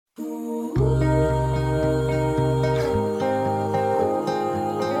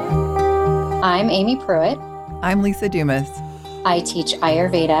I'm Amy Pruitt. I'm Lisa Dumas. I teach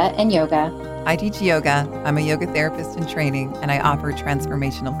Ayurveda and yoga. I teach yoga. I'm a yoga therapist in training, and I offer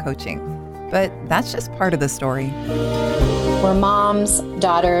transformational coaching. But that's just part of the story. We're moms,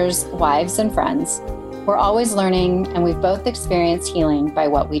 daughters, wives, and friends. We're always learning, and we've both experienced healing by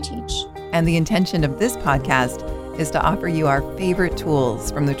what we teach. And the intention of this podcast is to offer you our favorite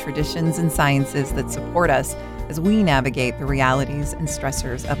tools from the traditions and sciences that support us as we navigate the realities and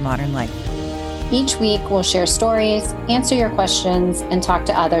stressors of modern life. Each week, we'll share stories, answer your questions, and talk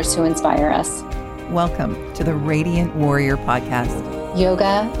to others who inspire us. Welcome to the Radiant Warrior Podcast.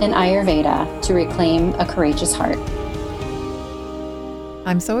 Yoga and Ayurveda to reclaim a courageous heart.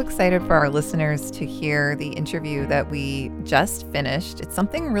 I'm so excited for our listeners to hear the interview that we just finished. It's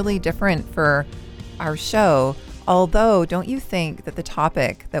something really different for our show, although don't you think that the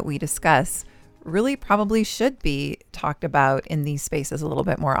topic that we discuss really probably should be talked about in these spaces a little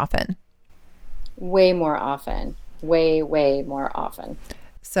bit more often? Way more often. Way more often.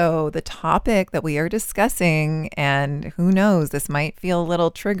 So the topic that we are discussing, and who knows, this might feel a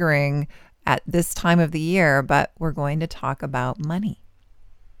little triggering at this time of the year, but we're going to talk about money.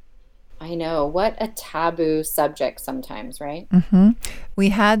 I know. What a taboo subject sometimes, right? Mm-hmm. We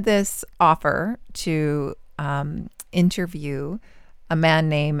had this offer to interview a man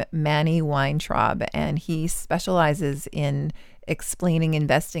named Manny Weintraub, and he specializes in explaining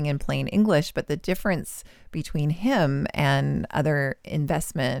investing in plain English. But the difference between him and other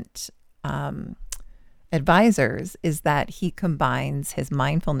investment advisors is that he combines his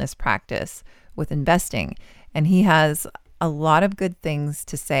mindfulness practice with investing. And he has a lot of good things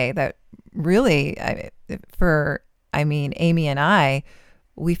to say that really, Amy and I,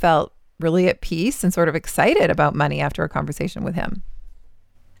 we felt really at peace and sort of excited about money after a conversation with him.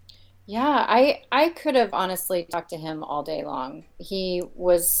 Yeah, I could have honestly talked to him all day long.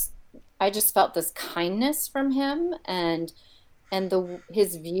 I just felt this kindness from him, and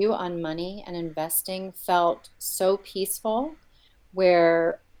his view on money and investing felt so peaceful,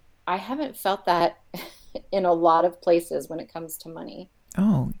 where I haven't felt that in a lot of places when it comes to money.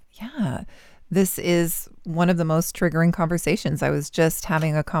 Oh, yeah. This is one of the most triggering conversations. I was just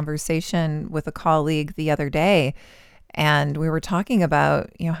having a conversation with a colleague the other day, and we were talking about,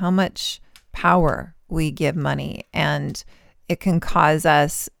 how much power we give money, and it can cause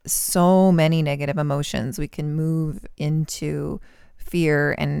us so many negative emotions. We can move into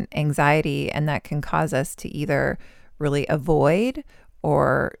fear and anxiety, and that can cause us to either really avoid,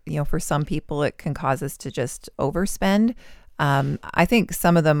 or, for some people, it can cause us to just overspend. I think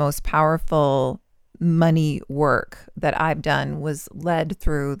some of the most powerful money work that I've done was led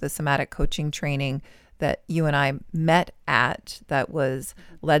through the somatic coaching training that you and I met at, that was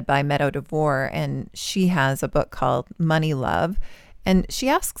led by Meadow DeVore, and she has a book called Money Love. And she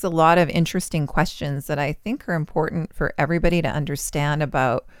asks a lot of interesting questions that I think are important for everybody to understand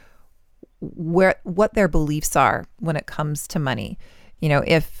about what their beliefs are when it comes to money.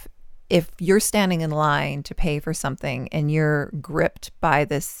 If you're standing in line to pay for something and you're gripped by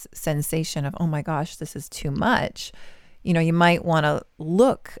this sensation of, oh my gosh, this is too much, you might want to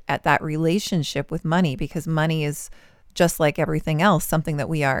look at that relationship with money, because money is just like everything else, something that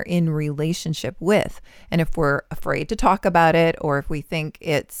we are in relationship with. And if we're afraid to talk about it, or if we think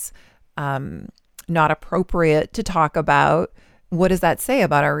it's not appropriate to talk about, what does that say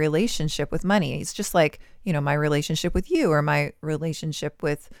about our relationship with money? It's just like, my relationship with you or my relationship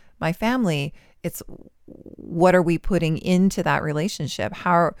with my family. It's what are we putting into that relationship?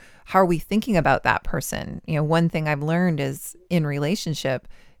 How are we thinking about that person? One thing I've learned is in relationship,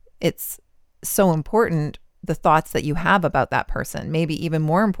 it's so important, the thoughts that you have about that person, maybe even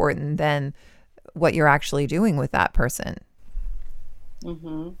more important than what you're actually doing with that person.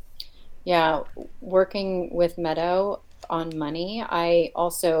 Mm-hmm. Yeah, working with Meadow on money, I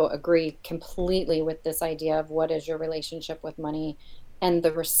also agree completely with this idea of what is your relationship with money and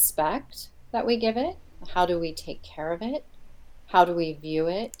the respect that we give it. How do we take care of it? How do we view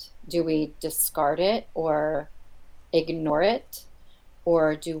it? Do we discard it or ignore it?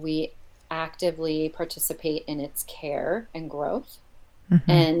 Or do we actively participate in its care and growth? Mm-hmm.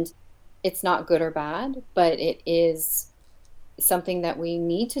 And it's not good or bad, but it is something that we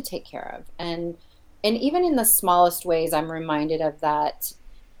need to take care of. And even in the smallest ways, I'm reminded of that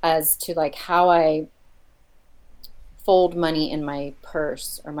as to like how I fold money in my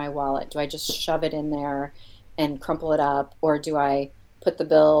purse or my wallet. Do I just shove it in there and crumple it up, or do I put the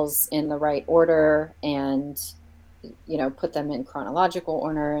bills in the right order and put them in chronological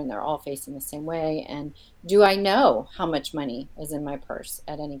order and they're all facing the same way? And do I know how much money is in my purse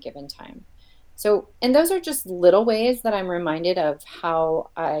at any given time? So, and those are just little ways that I'm reminded of how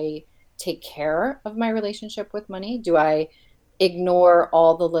I take care of my relationship with money? Do I ignore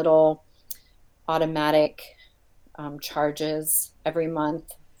all the little automatic charges every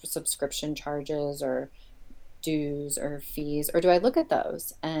month for subscription charges or dues or fees? Or do I look at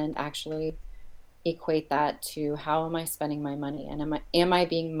those and actually equate that to how am I spending my money? And am I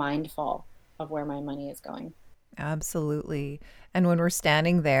being mindful of where my money is going? Absolutely. And when we're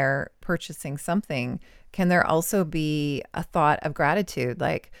standing there purchasing something, can there also be a thought of gratitude?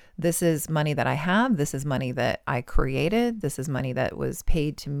 Like, this is money that I have. This is money that I created. This is money that was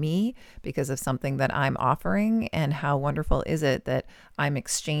paid to me because of something that I'm offering. And how wonderful is it that I'm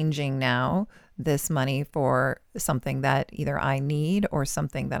exchanging now this money for something that either I need or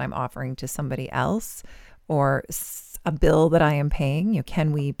something that I'm offering to somebody else, or a bill that I am paying?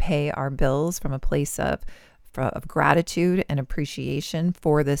 Can we pay our bills from a place of gratitude and appreciation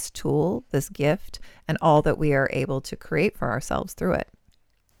for this tool, this gift, and all that we are able to create for ourselves through it?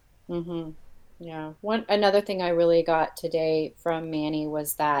 Hmm. Yeah. Another thing I really got today from Manny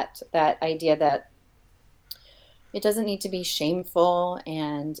was that idea that it doesn't need to be shameful,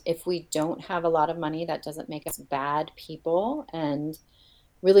 and if we don't have a lot of money, that doesn't make us bad people, and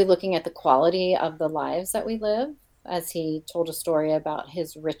really looking at the quality of the lives that we live. As he told a story about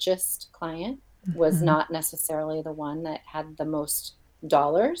his richest client was Hmm. not necessarily the one that had the most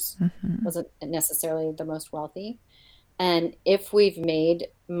dollars, Hmm. wasn't necessarily the most wealthy. And if we've made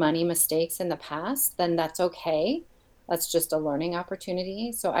money mistakes in the past, then that's okay. That's just a learning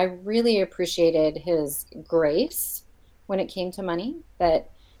opportunity. So I really appreciated his grace when it came to money, that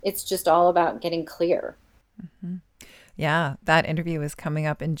it's just all about getting clear. Hmm. Yeah, that interview is coming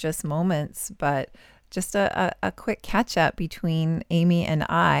up in just moments, but just a quick catch up between Amy and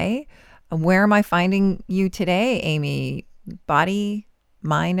I. Where am I finding you today, Amy? Body,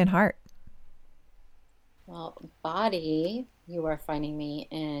 mind, and heart. Well, body, you are finding me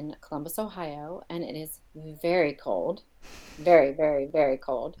in Columbus, Ohio, and it is very cold. Very, very, very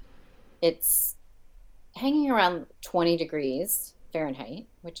cold. It's hanging around 20 degrees Fahrenheit,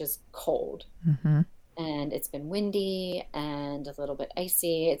 which is cold. Hmm. And it's been windy and a little bit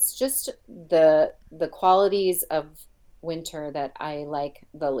icy. It's just the qualities of winter that I like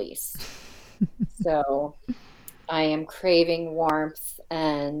the least. So I am craving warmth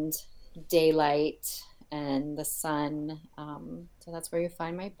and daylight and the sun. So that's where you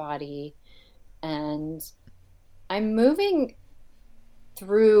find my body. And I'm moving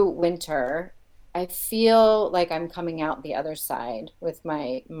through winter. I feel like I'm coming out the other side with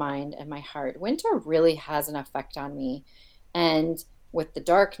my mind and my heart. Winter really has an effect on me. And with the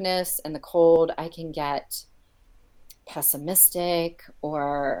darkness and the cold, I can get pessimistic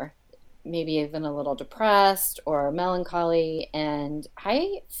or maybe even a little depressed or melancholy. And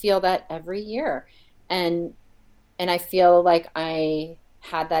I feel that every year. And I feel like I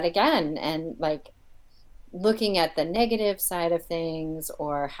had that again. And like looking at the negative side of things,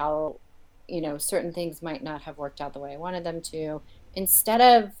 or how, certain things might not have worked out the way I wanted them to, instead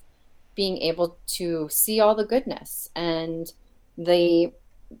of being able to see all the goodness and the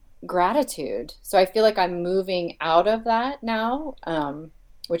gratitude. So I feel like I'm moving out of that now,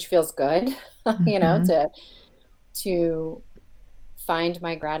 which feels good, Hmm. to find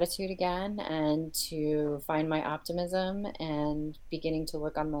my gratitude again and to find my optimism and beginning to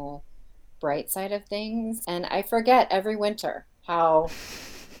look on the bright side of things. And I forget every winter how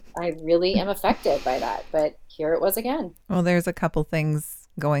I really am affected by that. But here it was again. Well, there's a couple things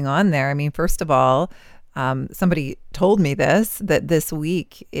going on there. I mean, first of all, somebody told me that this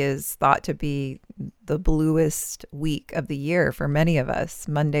week is thought to be the bluest week of the year for many of us.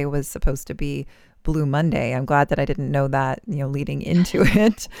 Monday was supposed to be Blue Monday. I'm glad that I didn't know that, leading into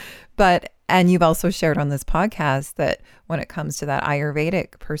it. And you've also shared on this podcast that when it comes to that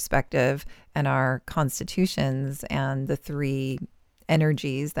Ayurvedic perspective and our constitutions and the three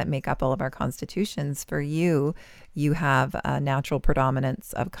energies that make up all of our constitutions, for you, you have a natural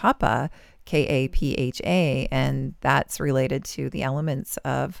predominance of kapha, Kapha, and that's related to the elements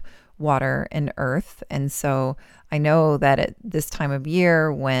of water and earth. And so I know that at this time of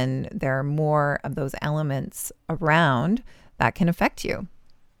year, when there are more of those elements around, that can affect you.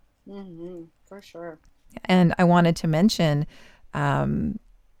 For sure. And I wanted to mention, um,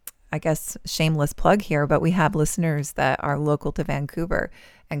 I guess, shameless plug here, but we have listeners that are local to Vancouver.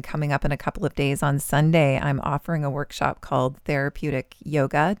 And coming up in a couple of days on Sunday, I'm offering a workshop called Therapeutic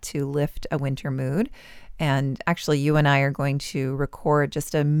Yoga to Lift a Winter Mood. And actually, you and I are going to record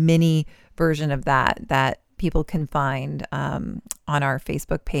just a mini version of that people can find on our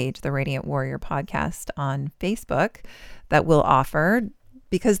Facebook page, the Radiant Warrior Podcast on Facebook, that we'll offer,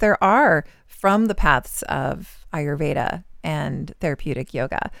 because there are, from the paths of Ayurveda, and therapeutic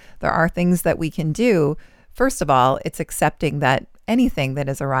yoga. There are things that we can do. First of all, it's accepting that anything that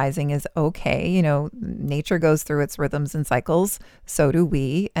is arising is okay. You know, nature goes through its rhythms and cycles, so do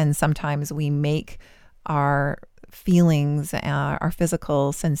we. And sometimes we make our feelings, our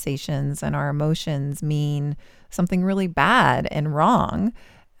physical sensations, and our emotions mean something really bad and wrong,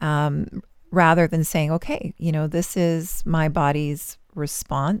 rather than saying, okay, you know, this is my body's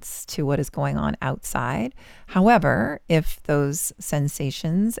response to what is going on outside. However, if those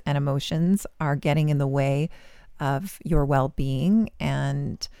sensations and emotions are getting in the way of your well-being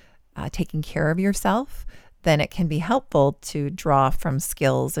and taking care of yourself, then it can be helpful to draw from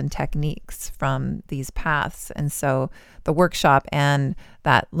skills and techniques from these paths. And so the workshop and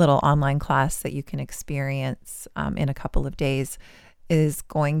that little online class that you can experience in a couple of days is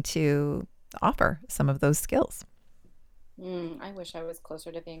going to offer some of those skills. I wish I was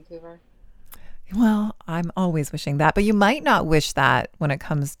closer to Vancouver. Well, I'm always wishing that, but you might not wish that when it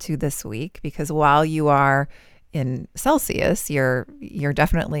comes to this week, because while you are in Celsius, you're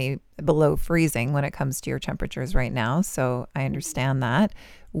definitely below freezing when it comes to your temperatures right now. So I understand that.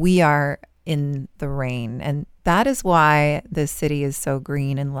 We are in the rain, and that is why this city is so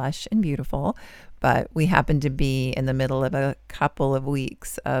green and lush and beautiful. But we happen to be in the middle of a couple of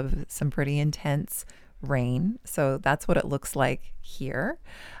weeks of some pretty intense rain. So that's what it looks like here.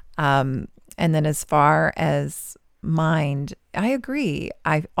 And then as far as mind, I agree.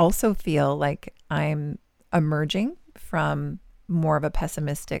 I also feel like I'm emerging from more of a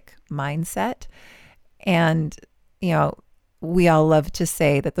pessimistic mindset. And, you know, we all love to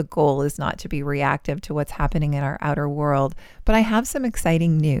say that the goal is not to be reactive to what's happening in our outer world. But I have some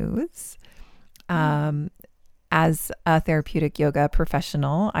exciting news. As a therapeutic yoga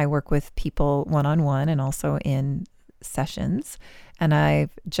professional, I work with people one-on-one and also in sessions. And I've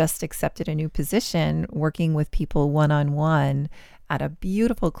just accepted a new position working with people one-on-one at a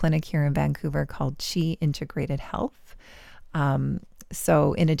beautiful clinic here in Vancouver called Chi Integrated Health.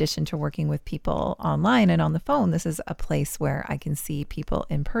 So in addition to working with people online and on the phone, this is a place where I can see people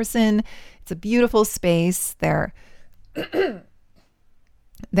in person. It's a beautiful space. There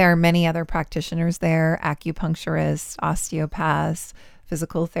are many other practitioners there, acupuncturists, osteopaths,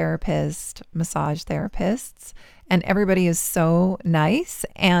 physical therapists, massage therapists, and everybody is so nice.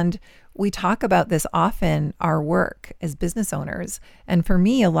 And we talk about this often, our work as business owners. And for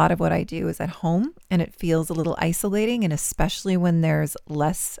me, a lot of what I do is at home, and it feels a little isolating. And especially when there's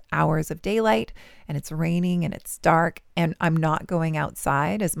less hours of daylight and it's raining and it's dark and I'm not going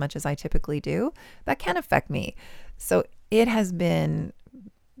outside as much as I typically do, that can affect me. So it has been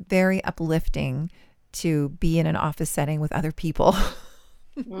very uplifting to be in an office setting with other people.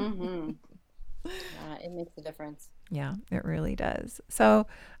 Mm-hmm. It makes a difference. Yeah, it really does. So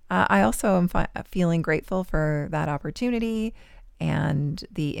I also am feeling grateful for that opportunity and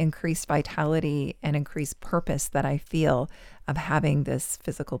the increased vitality and increased purpose that I feel of having this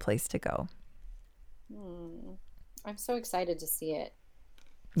physical place to go. I'm so excited to see it.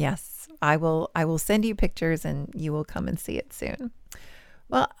 Yes, I will send you pictures and you will come and see it soon.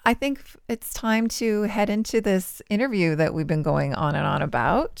 Well, I think it's time to head into this interview that we've been going on and on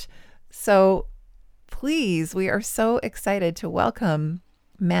about. So please, we are so excited to welcome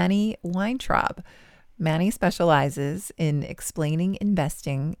Manny Weintraub. Manny specializes in explaining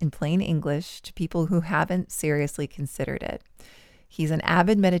investing in plain English to people who haven't seriously considered it. He's an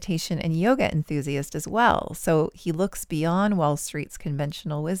avid meditation and yoga enthusiast as well, so he looks beyond Wall Street's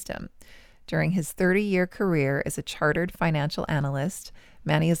conventional wisdom. During his 30-year career as a chartered financial analyst,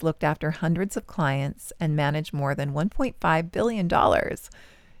 Manny has looked after hundreds of clients and managed more than $1.5 billion.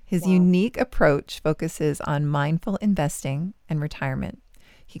 His unique approach focuses on mindful investing and retirement.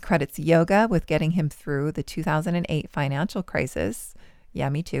 He credits yoga with getting him through the 2008 financial crisis. Yeah,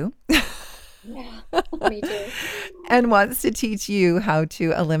 me too. Yeah, me too. And wants to teach you how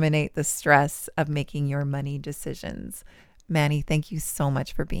to eliminate the stress of making your money decisions. Manny, thank you so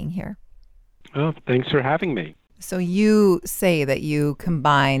much for being here. Oh, thanks for having me. So you say that you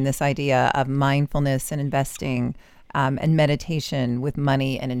combine this idea of mindfulness and investing and meditation with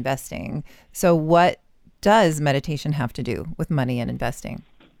money and investing. So what does meditation have to do with money and investing?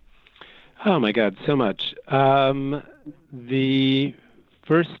 Oh, my God, so much. The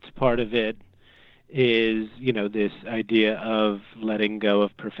first part of it is, this idea of letting go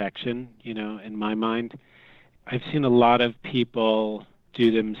of perfection, in my mind. I've seen a lot of people do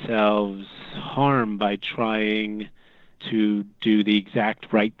themselves harm by trying to do the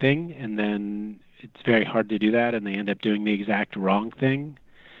exact right thing, and then it's very hard to do that, and they end up doing the exact wrong thing.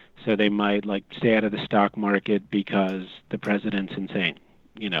 So they might stay out of the stock market because the president's insane,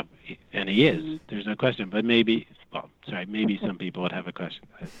 and he is. There's no question. But maybe, Sorry, maybe some people would have a question.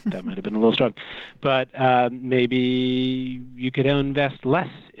 That might have been a little strong. But maybe you could invest less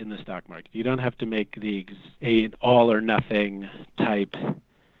in the stock market. You don't have to make an all or nothing type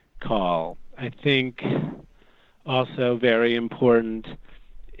call. I think also very important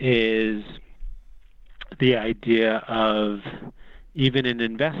is the idea of, even in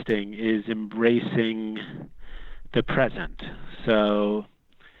investing, is embracing the present. So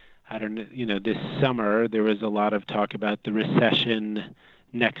I don't know, this summer there was a lot of talk about the recession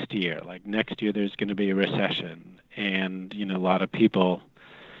next year. Like next year there's going to be a recession. And, a lot of people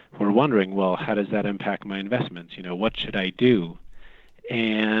were wondering, well, how does that impact my investments? What should I do?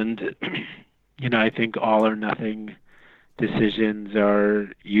 And, I think all or nothing decisions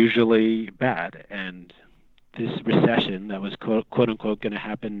are usually bad. And this recession that was quote unquote going to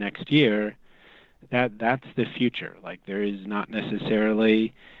happen next year, that's the future. Like there is not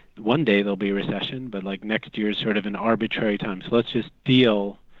necessarily one day there'll be a recession, but like next year is sort of an arbitrary time. So let's just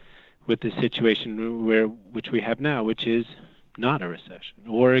deal with the situation which we have now, which is not a recession.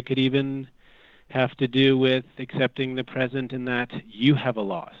 Or it could even have to do with accepting the present in that you have a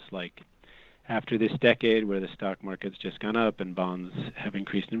loss. Like after this decade where the stock market's just gone up and bonds have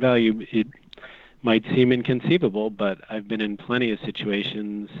increased in value, it might seem inconceivable, but I've been in plenty of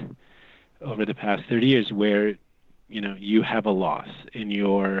situations over the past 30 years where you have a loss in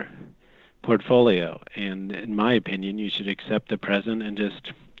your portfolio. And in my opinion, you should accept the present and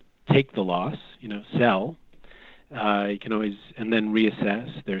just take the loss, sell. You can always, and then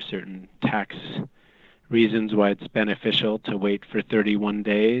reassess. There's certain tax reasons why it's beneficial to wait for 31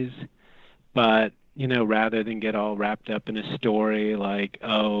 days. But, rather than get all wrapped up in a story like,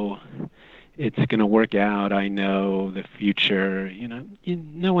 oh, it's going to work out, I know the future,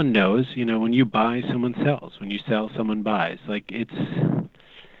 no one knows. When you buy, someone sells. When you sell, someone buys. Like it's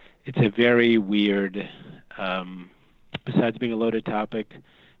a very weird, besides being a loaded topic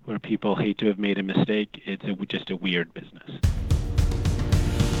where people hate to have made a mistake, it's just a weird business.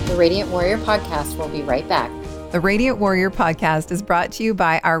 The Radiant Warrior Podcast will be right back. The Radiant Warrior Podcast is brought to you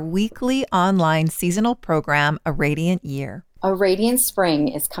by our weekly online seasonal program, A Radiant Year. A Radiant Spring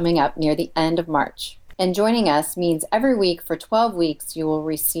is coming up near the end of March. And joining us means every week for 12 weeks, you will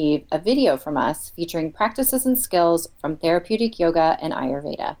receive a video from us featuring practices and skills from therapeutic yoga and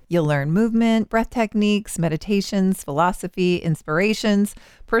Ayurveda. You'll learn movement, breath techniques, meditations, philosophy, inspirations,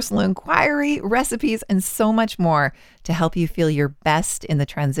 personal inquiry, recipes, and so much more to help you feel your best in the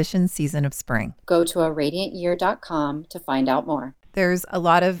transition season of spring. Go to aradiantyear.com to find out more. There's a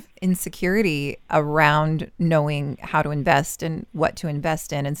lot of insecurity around knowing how to invest and what to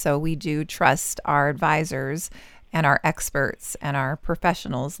invest in. And so we do trust our advisors and our experts and our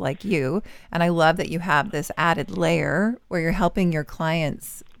professionals like you. And I love that you have this added layer where you're helping your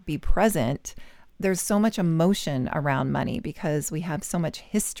clients be present. There's so much emotion around money because we have so much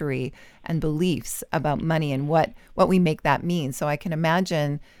history and beliefs about money and what we make that mean. So I can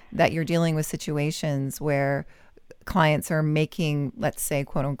imagine that you're dealing with situations where clients are making, let's say,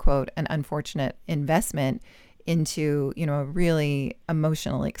 quote unquote, an unfortunate investment into, a really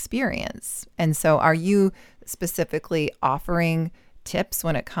emotional experience. And so are you specifically offering tips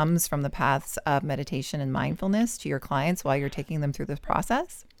when it comes from the paths of meditation and mindfulness to your clients while you're taking them through this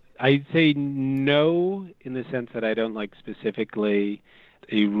process? I'd say no, in the sense that I don't like specifically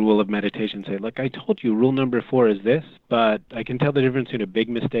a rule of meditation. Say, like I told you, rule number 4 is this, but I can tell the difference between a big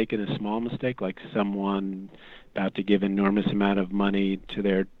mistake and a small mistake, like someone about to give enormous amount of money to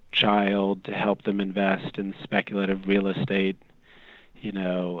their child to help them invest in speculative real estate,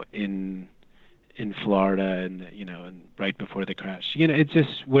 in Florida and right before the crash. It's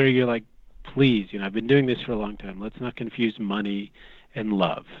just where you're like, please, I've been doing this for a long time. Let's not confuse money and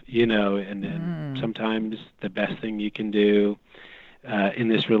love, and then sometimes the best thing you can do in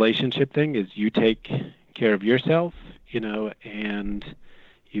this relationship thing is you take care of yourself, and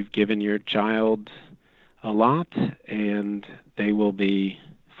you've given your child a lot and they will be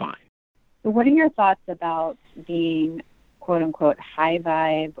fine. So what are your thoughts about being quote unquote high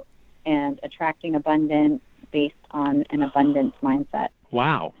vibe and attracting abundance based on an abundance mindset?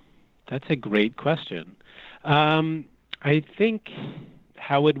 Wow, that's a great question. I think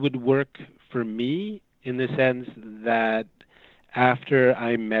how it would work for me in the sense that after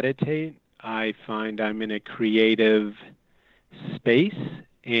I meditate, I find I'm in a creative space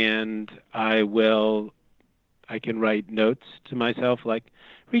and I can write notes to myself like,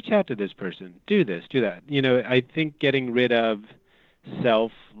 reach out to this person, do this, do that. I think getting rid of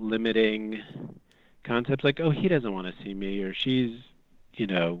self-limiting concepts like, oh, he doesn't want to see me or she's,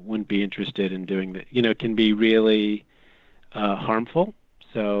 wouldn't be interested in doing that, can be really harmful.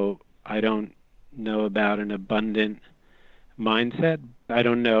 So I don't know about an abundant mindset. I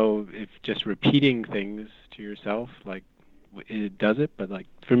don't know if just repeating things to yourself, like, it does it, but like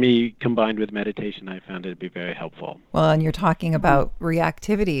for me, combined with meditation, I found it to be very helpful. Well, and you're talking about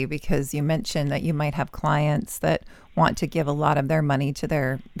reactivity because you mentioned that you might have clients that want to give a lot of their money to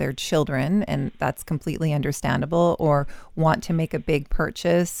their children, and that's completely understandable, or want to make a big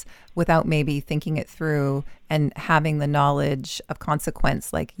purchase without maybe thinking it through and having the knowledge of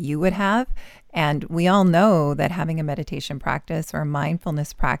consequence like you would have. And we all know that having a meditation practice or a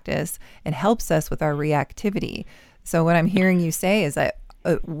mindfulness practice, it helps us with our reactivity. So what I'm hearing you say is that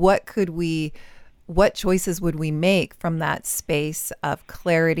what choices would we make from that space of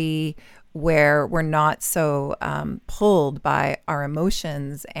clarity where we're not so pulled by our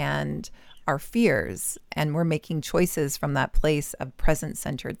emotions and our fears, and we're making choices from that place of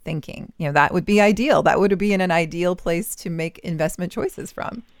present-centered thinking? That would be ideal. That would be in an ideal place to make investment choices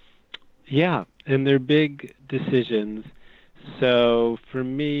from. Yeah, and they're big decisions. So for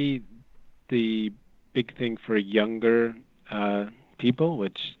me, the big thing for younger people,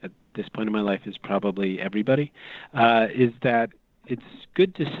 which at this point in my life is probably everybody, is that it's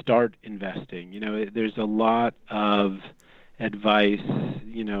good to start investing. There's a lot of advice,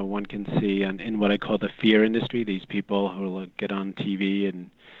 one can see in what I call the fear industry, these people who will get on TV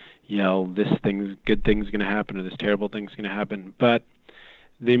and yell, good thing's going to happen, or this terrible thing's going to happen. But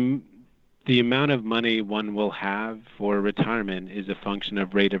the amount of money one will have for retirement is a function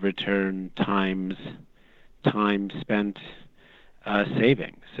of rate of return times time spent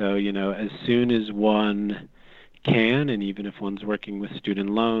saving. So, as soon as one can, and even if one's working with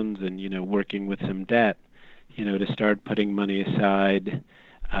student loans and, working with some debt, to start putting money aside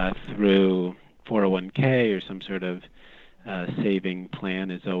through 401k or some sort of saving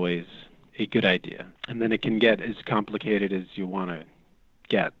plan is always a good idea. And then it can get as complicated as you want to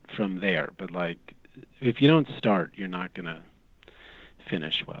get from there. But if you don't start, you're not going to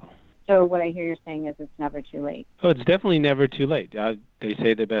finish well. So what I hear you're saying is it's never too late. Oh, it's definitely never too late. They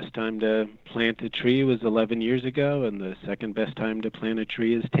say the best time to plant a tree was 11 years ago, and the second best time to plant a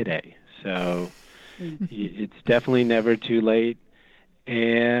tree is today. So it's definitely never too late,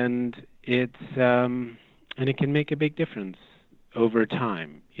 and it can make a big difference over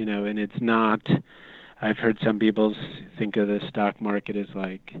time. And it's not. I've heard some people think of the stock market as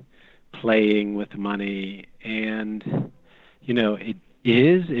like playing with money, and it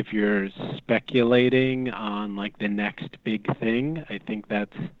is if you're speculating on like the next big thing. I think that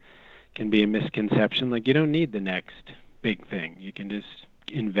can be a misconception. Like, you don't need the next big thing. You can just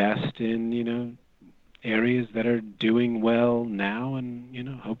invest in areas that are doing well now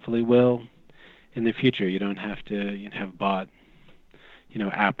and hopefully will in the future. You don't have to have bought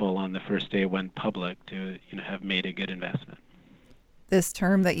Apple on the first day it went public to have made a good investment. This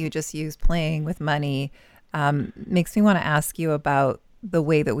term that you just used, playing with money, makes me want to ask you about the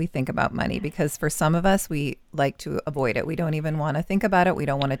way that we think about money, because for some of us, we like to avoid it. We don't even want to think about it. We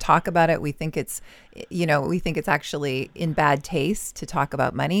don't want to talk about it. We think it's actually in bad taste to talk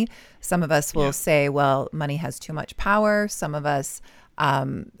about money. Some of us will say, well, money has too much power. Some of us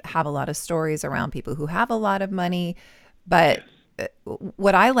have a lot of stories around people who have a lot of money. But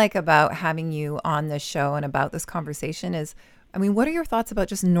what I like about having you on this show and about this conversation is, what are your thoughts about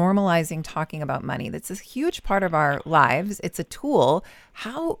just normalizing talking about money? That's a huge part of our lives. It's a tool.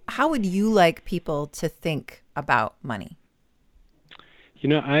 How would you like people to think about money?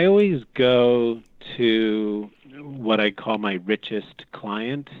 I always go to what I call my richest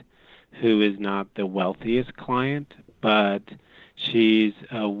client, who is not the wealthiest client, but she's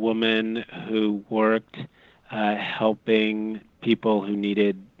a woman who worked helping people who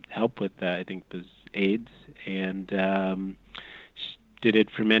needed help with, I think it was AIDS, and did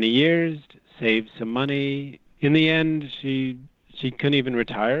it for many years, saved some money. In the end, she couldn't even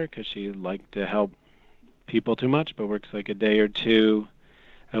retire because she liked to help people too much, but works like a day or two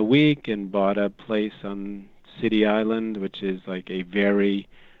a week, and bought a place on City Island, which is like a very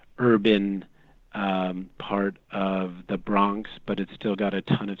urban part of the Bronx, but it's still got a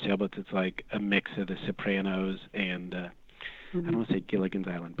ton of sailboats. It's like a mix of The Sopranos and I don't want to say Gilligan's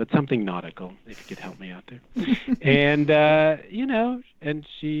Island, but something nautical, if you could help me out there. And, and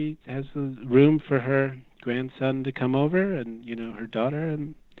she has a room for her grandson to come over and, her daughter.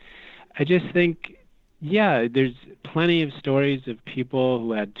 And I just think, there's plenty of stories of people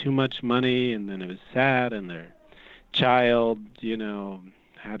who had too much money and then it was sad and their child,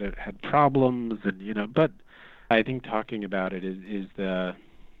 had problems and, but I think talking about it is a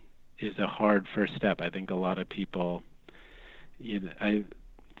hard first step. I think a lot of people, I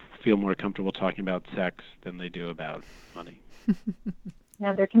feel more comfortable talking about sex than they do about money.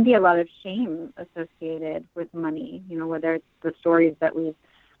 Now, there can be a lot of shame associated with money, whether it's the stories that we've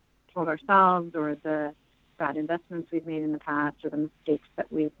told ourselves or the bad investments we've made in the past or the mistakes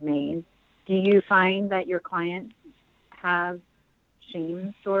that we've made. Do you find that your clients have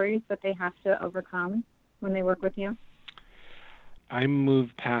shame stories that they have to overcome when they work with you? I move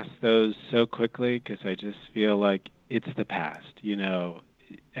past those so quickly because I just feel like it's the past.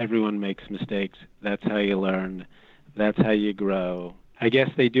 Everyone makes mistakes. That's how you learn. That's how you grow. I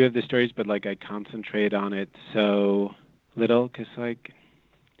guess they do have the stories, but I concentrate on it so little because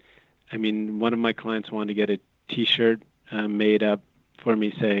one of my clients wanted to get a T-shirt made up for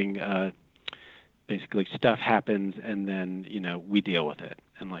me saying basically stuff happens and then we deal with it,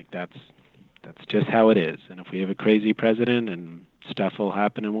 and that's just how it is. And if we have a crazy president, and stuff will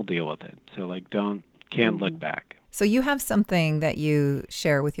happen and we'll deal with it. So can't look back. So you have something that you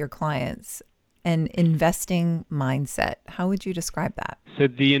share with your clients, an investing mindset. How would you describe that? So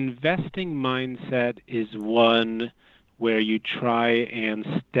the investing mindset is one where you try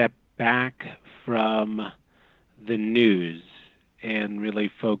and step back from the news and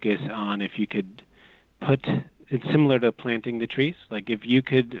really focus on if you could it's similar to planting the trees. If you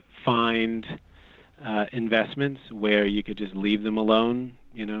could find investments where you could just leave them alone,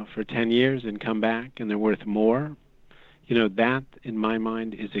 for 10 years and come back and they're worth more, that in my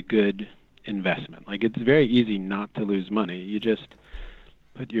mind is a good investment. It's very easy not to lose money. You just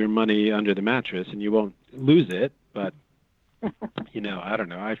put your money under the mattress and you won't lose it, but I don't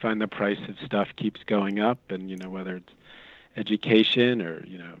know. I find the price of stuff keeps going up, and whether it's education or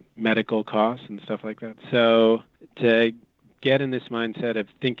medical costs and stuff like that. So to get in this mindset of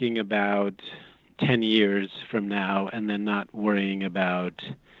thinking about 10 years from now and then not worrying about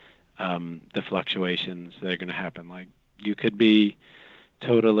the fluctuations that are going to happen. You could be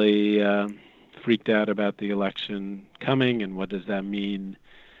totally freaked out about the election coming, and what does that mean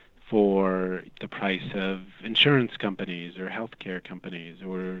for the price of insurance companies or healthcare companies,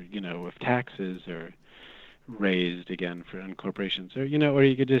 or if taxes are raised again for corporations, or or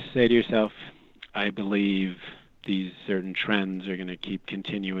you could just say to yourself, I believe these certain trends are going to keep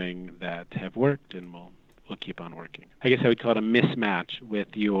continuing that have worked, and we'll keep on working. I guess I would call it a mismatch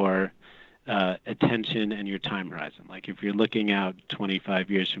with your attention and your time horizon. If you're looking out 25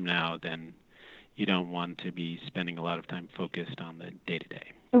 years from now, then you don't want to be spending a lot of time focused on the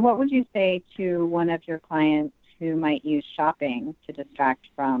day-to-day. So what would you say to one of your clients who might use shopping to distract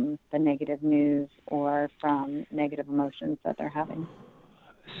from the negative news or from negative emotions that they're having?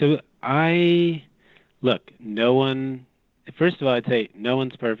 So first of all, I'd say no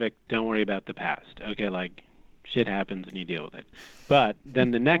one's perfect. Don't worry about the past. Okay, shit happens and you deal with it. But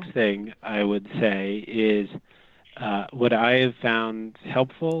then the next thing I would say is what I have found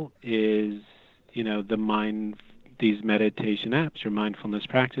helpful is, these meditation apps or mindfulness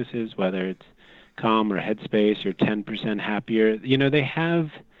practices, whether it's Calm or Headspace or 10% Happier. They have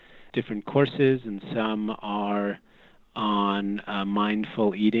different courses, and some are on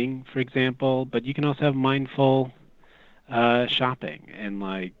mindful eating, for example, but you can also have mindful shopping. And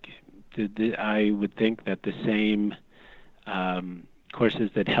I would think that the same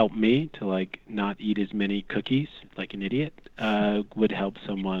courses that help me to not eat as many cookies like an idiot would help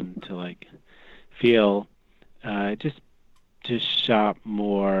someone to feel just to shop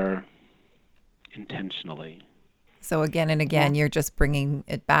more intentionally. So again and again, you're just bringing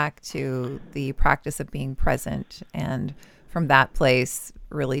it back to the practice of being present, and from that place,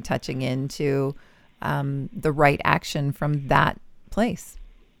 really touching into the right action from that place.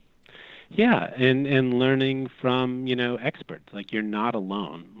 Yeah, and learning from, experts. You're not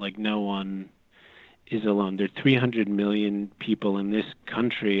alone. No one is alone. There are 300 million people in this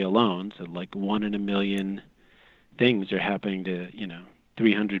country alone, so 1 in a million things are happening to,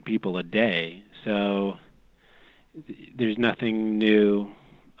 300 people a day. So there's nothing new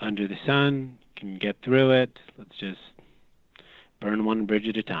under the sun. Can get through it. Let's just burn one bridge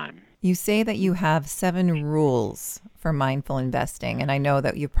at a time. You say that you have 7 rules for mindful investing, and I know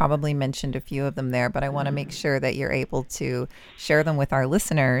that you probably mentioned a few of them there, but I want to make sure that you're able to share them with our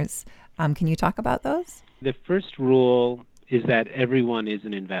listeners. Can you talk about those? The first rule is that everyone is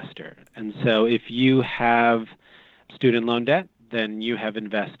an investor. And so if you have student loan debt, then you have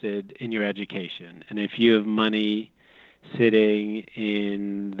invested in your education. And if you have money sitting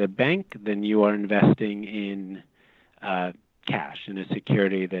in the bank, then you are investing in cash, in a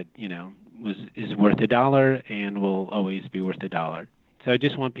security that is worth $1 and will always be worth $1. So I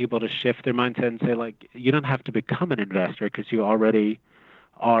just want people to shift their mindset and say, you don't have to become an investor because you already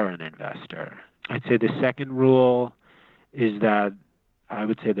are an investor. I'd say the second rule is that I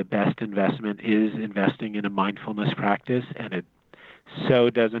would say the best investment is investing in a mindfulness practice, and it so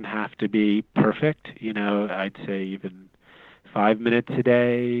doesn't have to be perfect. I'd say even 5 minutes a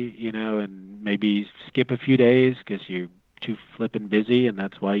day, and maybe skip a few days because you're too flippin' busy, and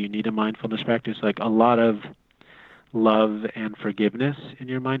that's why you need a mindfulness practice. Like a lot of love and forgiveness in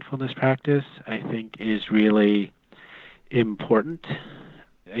your mindfulness practice, I think, is really important.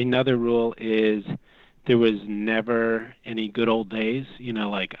 Another rule is there was never any good old days.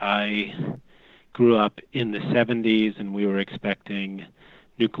 Like I grew up in the 70s and we were expecting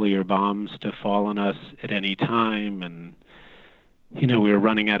nuclear bombs to fall on us at any time, and we were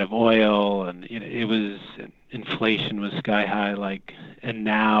running out of oil, and it was, inflation was sky high, and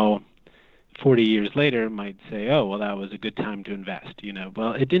now 40 years later might say, oh, well, that was a good time to invest.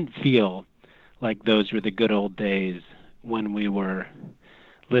 Well, it didn't feel like those were the good old days when we were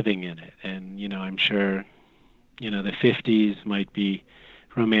living in it. And I'm sure the 50s might be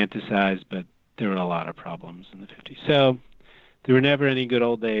romanticized, but there were a lot of problems in the 50s. So there were never any good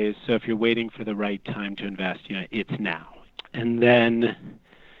old days. So if you're waiting for the right time to invest, it's now. And then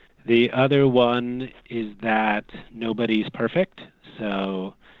the other one is that nobody's perfect.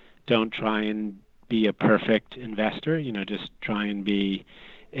 So don't try and be a perfect investor. Just try and be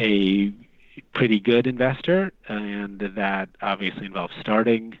a pretty good investor. And that obviously involves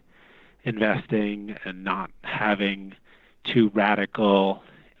starting investing and not having too radical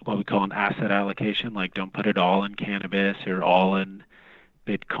what we call an asset allocation. Like don't put it all in cannabis or all in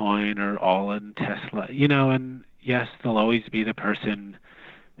Bitcoin or all in Tesla. And yes, there'll always be the person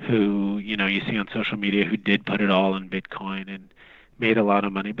who, you see on social media who did put it all in Bitcoin and made a lot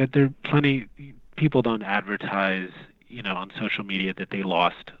of money. But there are plenty, people don't advertise, on social media that they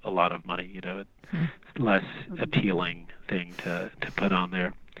lost a lot of money. It's less appealing thing to put on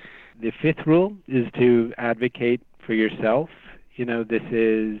there. The fifth rule is to advocate for yourself. This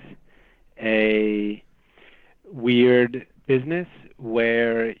is a weird business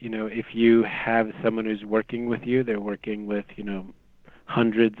where, if you have someone who's working with you, they're working with,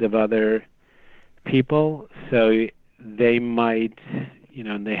 hundreds of other people. So they might,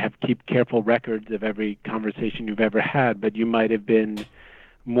 and they keep careful records of every conversation you've ever had, but you might have been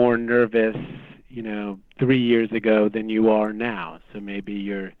more nervous, 3 years ago than you are now. So maybe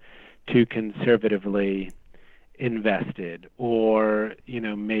you're too conservatively invested, or,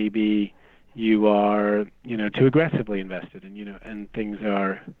 maybe you are, too aggressively invested, and things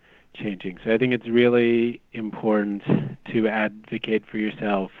are changing. So I think it's really important to advocate for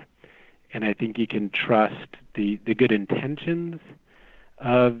yourself, and I think you can trust the good intentions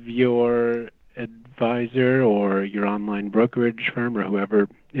of your advisor or your online brokerage firm or whoever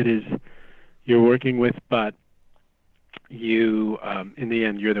it is you're working with, but you, in the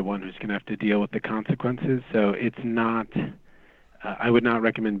end, you're the one who's going to have to deal with the consequences. So it's not, I would not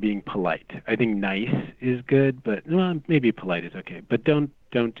recommend being polite. I think nice is good, but maybe polite is okay. But don't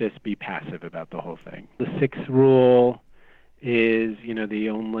just be passive about the whole thing. The sixth rule is, the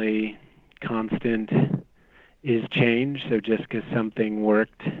only constant is change. So just because something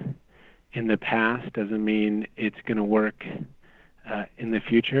worked in the past doesn't mean it's going to work in the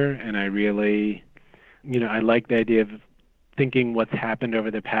future. And I really, I like the idea of thinking what's happened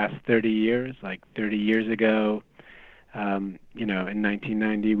over the past 30 years. Like 30 years ago, in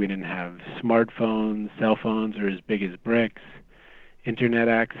 1990, we didn't have smartphones, cell phones are as big as bricks. Internet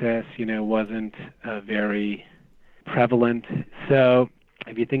access, wasn't very prevalent. So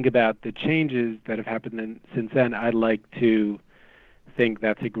if you think about the changes that have happened since then, I'd like to think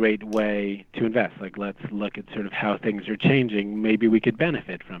that's a great way to invest. Like, let's look at sort of how things are changing. Maybe we could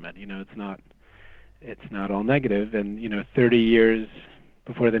benefit from it. It's not all negative. And 30 years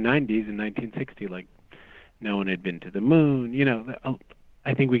before the 90s, in 1960, like no one had been to the moon.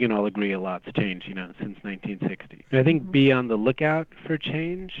 I think we can all agree a lot's changed, since 1960. I think be on the lookout for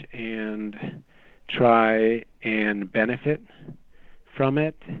change and try and benefit from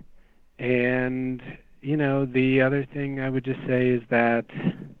it. And, the other thing I would just say is that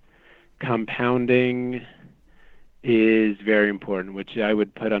compounding is very important, which I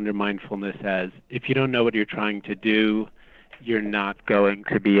would put under mindfulness as if you don't know what you're trying to do, you're not going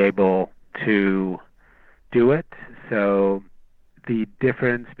to be able to do it. So the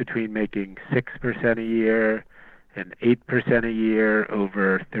difference between making 6% a year and 8% a year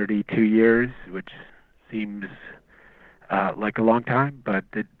over 32 years, which seems like a long time, but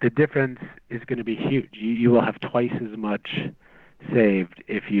the difference is going to be huge. You will have twice as much saved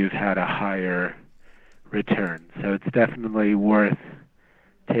if you've had a higher return. So it's definitely worth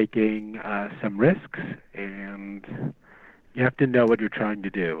taking some risks, and you have to know what you're trying to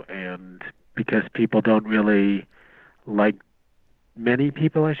do. And because people don't really like many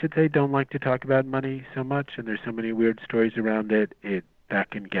people, I should say, don't like to talk about money so much, and there's so many weird stories around it, that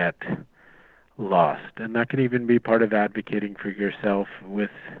can get lost. And that can even be part of advocating for yourself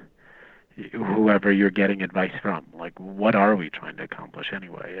with whoever you're getting advice from. Like, what are we trying to accomplish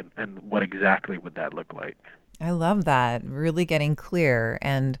anyway? And what exactly would that look like? I love that. Really getting clear.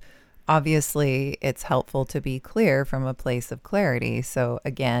 And obviously, it's helpful to be clear from a place of clarity. So,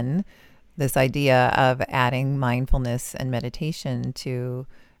 again, this idea of adding mindfulness and meditation to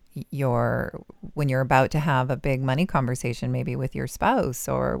when you're about to have a big money conversation, maybe with your spouse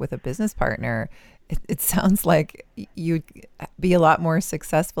or with a business partner, it sounds like you'd be a lot more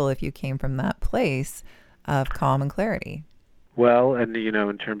successful if you came from that place of calm and clarity. Well, and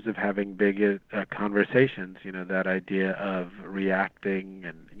in terms of having big conversations, that idea of reacting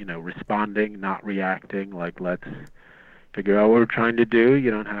and responding, not reacting. Like, let's figure out what we're trying to do.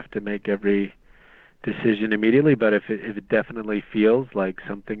 You don't have to make every decision immediately, but if it definitely feels like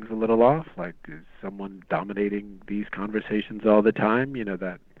something's a little off, like is someone dominating these conversations all the time,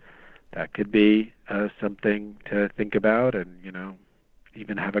 that could be something to think about, and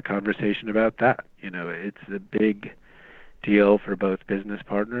even have a conversation about that. It's a big deal for both business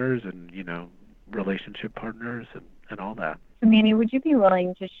partners and relationship partners and all that. So Manny, would you be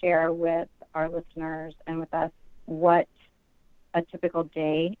willing to share with our listeners and with us what a typical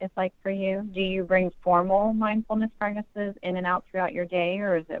day is like for you? Do you bring formal mindfulness practices in and out throughout your day,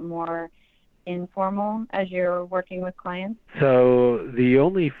 or is it more informal as you're working with clients? So the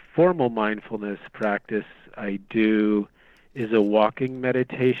only formal mindfulness practice I do is a walking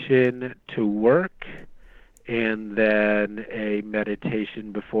meditation to work, and then a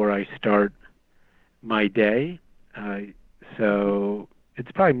meditation before I start my day. So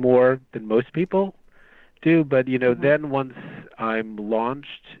it's probably more than most people do, but then once I'm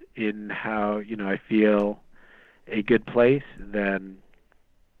launched in how I feel a good place, then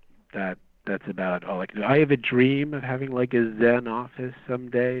that's about all I can do. I have a dream of having like a Zen office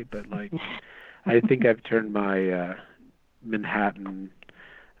someday, but like I think I've turned my Manhattan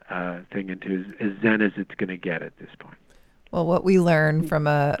thing into as Zen as it's going to get at this point. Well, what we learn from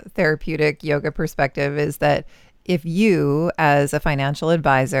a therapeutic yoga perspective is that if you, as a financial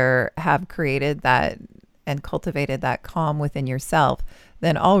advisor, have created that and cultivated that calm within yourself,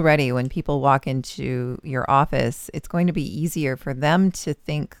 then already when people walk into your office, it's going to be easier for them to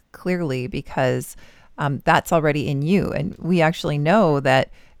think clearly because that's already in you. And we actually know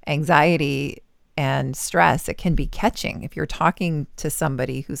that anxiety and stress, it can be catching. If you're talking to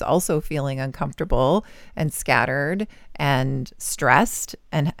somebody who's also feeling uncomfortable and scattered and stressed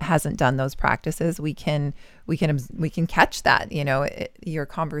and hasn't done those practices, we can catch that. Your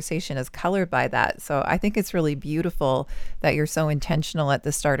conversation is colored by that. So I think it's really beautiful that you're so intentional at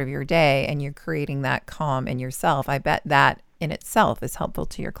the start of your day and you're creating that calm in yourself. I bet that in itself is helpful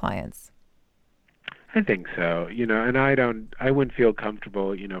to your clients. I think so, and I wouldn't feel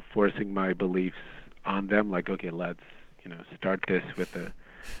comfortable, forcing my beliefs on them, like, okay, let's, start this with a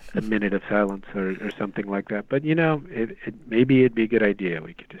minute of silence or something like that. But, maybe it'd be a good idea.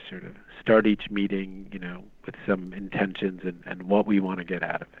 We could just sort of start each meeting, with some intentions and what we want to get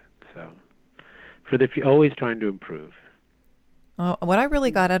out of it. So always trying to improve. What I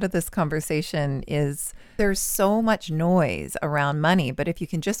really got out of this conversation is there's so much noise around money, but if you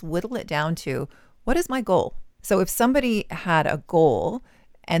can just whittle it down to, what is my goal? So if somebody had a goal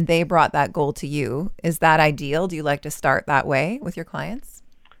and they brought that goal to you, is that ideal? Do you like to start that way with your clients?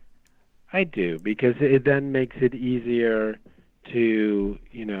 I do, because it then makes it easier to,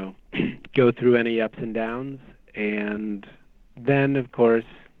 go through any ups and downs. And then, of course,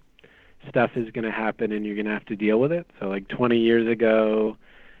 stuff is going to happen and you're going to have to deal with it. So like 20 years ago,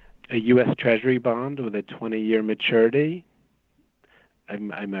 a U.S. Treasury bond with a 20-year maturity,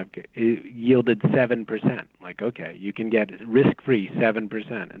 it yielded 7%. Like, okay, you can get risk-free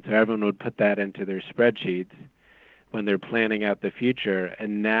 7%. And so everyone would put that into their spreadsheets when they're planning out the future.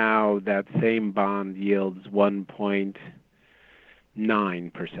 And now that same bond yields 1.9%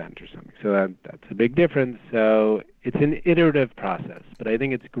 or something. So that's a big difference. So it's an iterative process. But I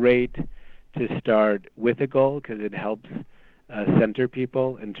think it's great to start with a goal because it helps center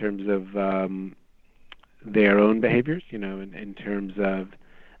people in terms of their own behaviors, in terms of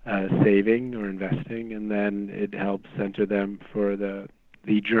saving or investing, and then it helps center them for the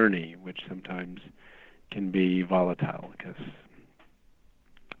journey, which sometimes can be volatile because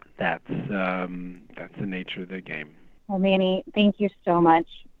that's the nature of the game. Well, Manny, thank you so much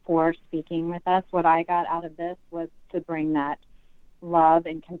for speaking with us. What I got out of this was to bring that love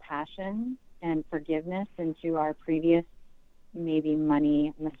and compassion and forgiveness into our previous maybe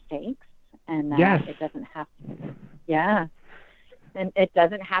money mistakes. And that yes. It doesn't have to. Yeah. And it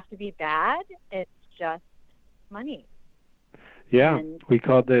doesn't have to be bad. It's just money. Yeah, And we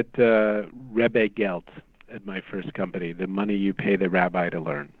called it Rebbe Geld at my first company, the money you pay the rabbi to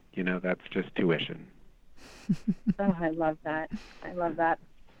learn. That's just tuition. oh, I love that. I love that.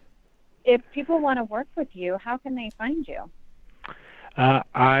 If people want to work with you, how can they find you?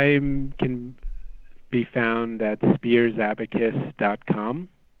 I can be found at spearsabacus.com.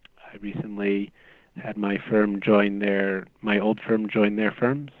 I recently had my old firm join their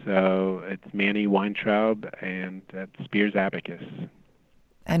firm, so it's Manny Weintraub and at Spears Abacus.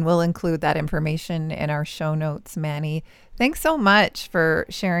 And we'll include that information in our show notes, Manny. Thanks so much for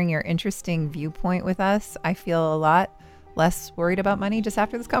sharing your interesting viewpoint with us. I feel a lot less worried about money just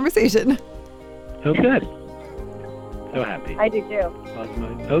after this conversation. Oh, good. So happy. I do too.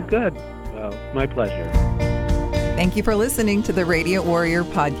 Oh, good. Well, my pleasure. Thank you for listening to the Radiant Warrior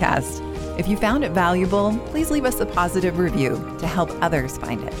podcast. If you found it valuable, please leave us a positive review to help others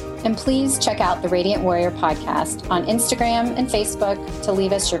find it. And please check out the Radiant Warrior podcast on Instagram and Facebook to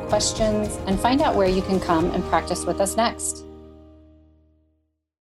leave us your questions and find out where you can come and practice with us next.